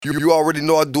You already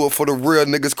know I do it for the real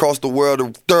niggas across the world,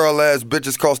 the thorough ass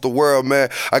bitches across the world,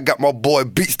 man. I got my boy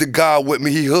BEATZ the God with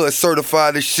me, he hood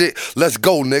certified as shit. Let's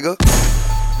go, nigga.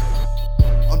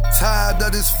 I'm tired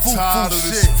of this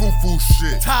foo-foo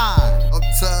shit. Tired. I'm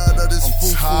tired of this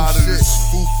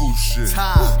foo-foo shit.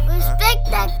 Tired.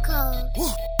 Respect that code.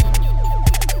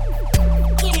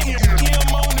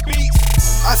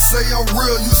 I say I'm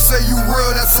real, you say you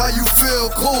real, that's how you feel,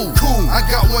 cool. I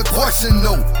got one question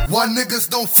though, why niggas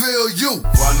don't feel you?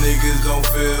 Why niggas don't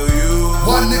feel you?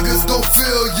 Why niggas don't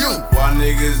feel you? Why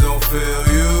niggas don't feel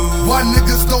you? Why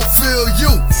niggas don't feel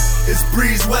you? It's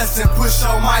BEATZ West and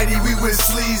PushAlmighty, we with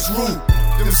sleeves root.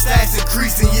 Them stats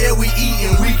increasing, yeah we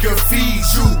eatin', we can feed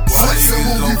you. Flexin'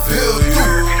 when we peel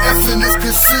through, effing is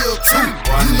concealed too.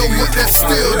 You know what that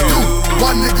still do,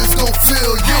 why niggas don't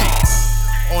feel you?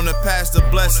 On the past a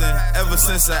blessing, ever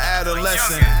since an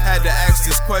adolescent. Had to ask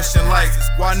this question like,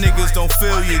 why niggas don't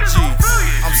feel your G?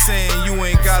 I'm saying you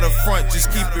ain't got a front,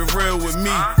 just keep it real with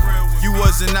me. You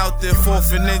wasn't out there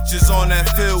 4th inches on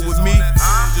that field with me.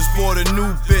 Just bought a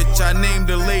new bitch, I named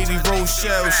the lady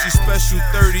Rochelle. She special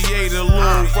 38, a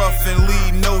little rough and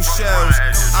lead no shells.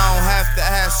 I don't have to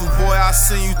hassle, boy, I'll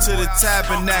send you to the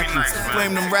tabernacle.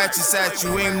 Flame them ratchets at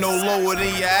you, aim no lower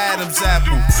than your Adam's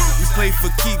apple. You play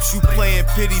for keeps, you playin'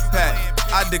 pity pat.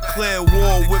 I declare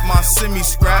war with my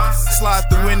semi-scrap. Slide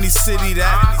through any city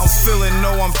that I'm feeling, no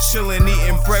I'm chillin',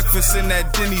 eating breakfast in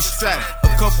that Denny strap.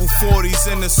 Couple 40s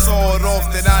and a sawed off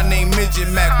that I named Midget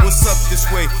Mac. What's up this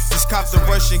way? Just copped the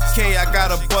Russian K, I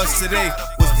got a bus today.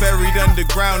 Was buried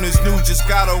underground, is new, just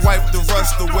gotta wipe the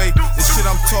rust away. This shit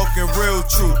I'm talking real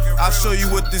true, I'll show you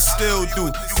what this still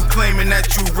do. You claiming that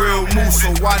you real moose,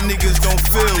 so why niggas don't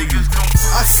feel you?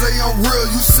 I say I'm real,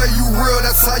 you say you real,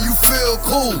 that's how you feel,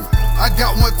 cool. I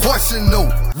got one question though,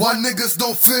 why niggas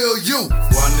don't feel you?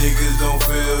 Why niggas don't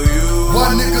feel you? Why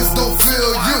niggas don't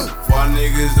feel you? Why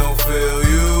niggas don't feel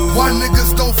you? Why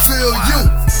niggas don't feel you?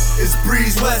 It's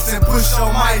BEATZ West and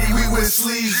PushAlmighty, we with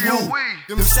sleeves root.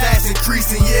 Them stats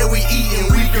increasing, yeah we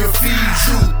eatin', we can feed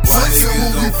you. Flexin'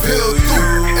 when we peel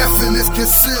through, effing is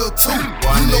concealed too.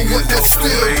 You know what that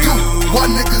still do, why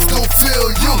niggas don't feel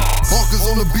you? Bonkers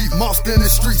on the beat, monster in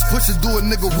the streets, pushin' do a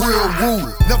nigga real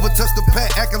rude. Never touch the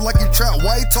pack, acting like he trap,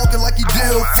 why he talking like he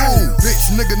deal fool?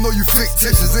 Bitch, nigga know you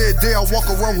fictitious, every day I walk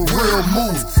around with real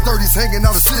moves. 30s hanging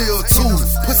out of steel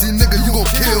tools, pussy nigga you gon'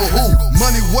 kill who?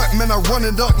 Money what, man, I run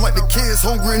it up like the kids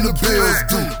hungry and the bills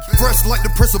do. Fresh like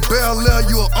the Prince of Bel-Air,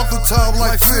 you an Uncle Tom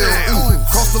like Phil. Ooh,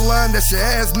 cross the line, that's your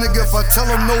ass nigga. If I tell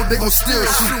them no, they gon' still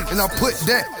shoot. And I put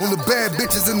that on the bad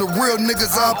bitches and the real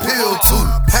niggas I appeal to.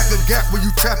 Pack a gap where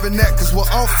you trapping that, cause where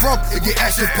I'm from, it get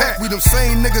action packed. We them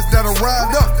same niggas that'll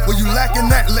ride up where you lacking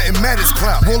that, letting Maddox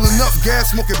clout. Rolling up gas,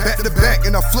 smoking back to back,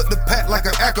 and I flip the pack like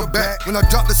an acrobat. When I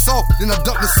drop the salt, then I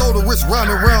dump the soda, wrist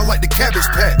round and round like the Cabbage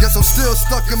Patch. Guess I'm still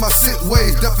stuck in my sick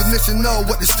ways. Definition of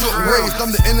what the strip raised. I'm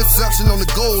the interception on the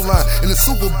goal line in the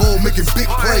Super Bowl making big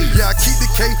plays. Yeah, I keep the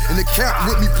K and the cap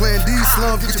with me playing these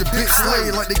slums. Get your bitch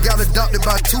slayed like they got adopted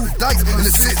by 2 dykes in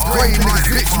the 6th grade. Niggas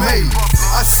bitch made.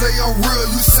 I say I'm real,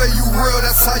 you say you real,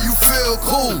 that's how you feel,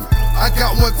 cool. I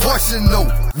got one question though,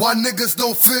 why niggas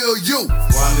don't feel you?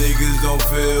 Why niggas don't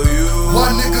feel you?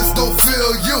 Why niggas don't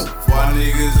feel you? Why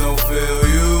niggas don't feel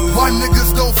you? Why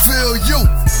niggas don't feel you?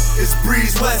 It's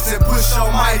BEATZ West and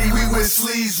PushAlmighty, we with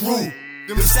sleeves root.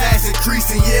 Them stats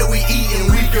increasing, yeah we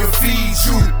eatin', we can feed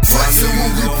you. Flexin'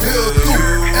 when we peel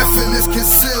through, effing is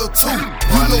concealed too.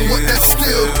 You know what that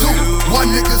still do, why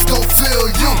niggas don't feel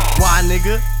you? Why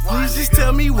nigga? Please just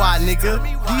tell me why nigga.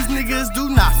 These niggas do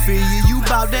not feel you. You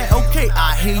bout that? Okay,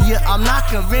 I hear ya. I'm not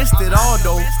convinced at all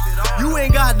though. You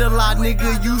ain't got the lot,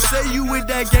 nigga. You say you with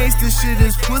that gangsta shit,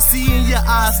 is pussy in your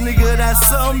eyes, nigga. That's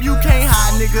something you can't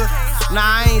hide, nigga. Nah,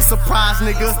 I ain't surprised,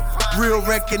 nigga. Real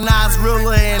recognize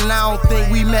realer, and I don't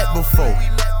think we met before.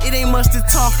 It ain't much to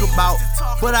talk about,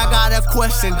 but I got a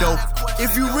question though.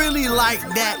 If you really like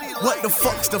that, what the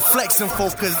fuck's the flexing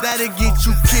for? Cause that'll get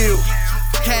you killed.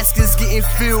 Caskets getting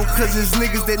filled, cause it's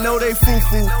niggas that know they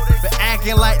foo-foo, but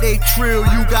acting like they trill.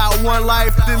 You got one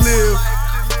life to live.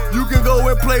 You can go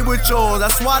and play with yours,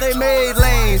 that's why they made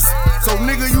lanes. So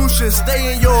nigga, you should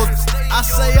stay in yours. I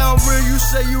say I'm real, you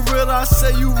say you real, I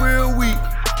say you real weak.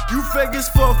 You fake as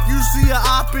fuck, you see a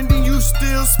op and then you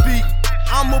still speak.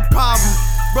 I'm a problem,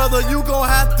 brother, you gon'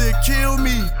 have to kill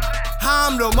me.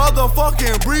 I'm the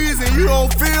motherfucking breeze and you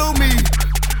don't feel me.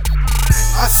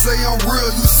 I say I'm real,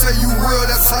 you say you real,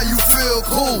 that's how you feel,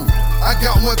 cool. I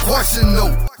got one question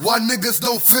though, why niggas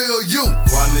don't feel you?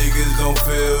 Why niggas don't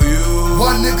feel you?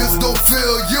 Why niggas don't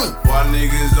feel you? Why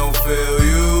niggas don't feel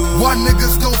you? Why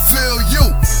niggas don't feel you?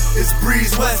 It's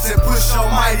BEATZ West and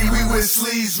PushAlmighty, we with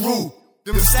sleeves root.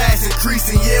 Them stats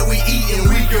increasing, yeah, we eatin',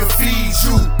 we can feed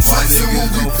you. Flexin' when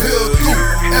we peel through,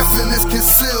 F and it's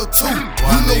concealed too.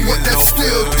 You know what that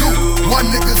still do? Why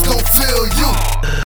niggas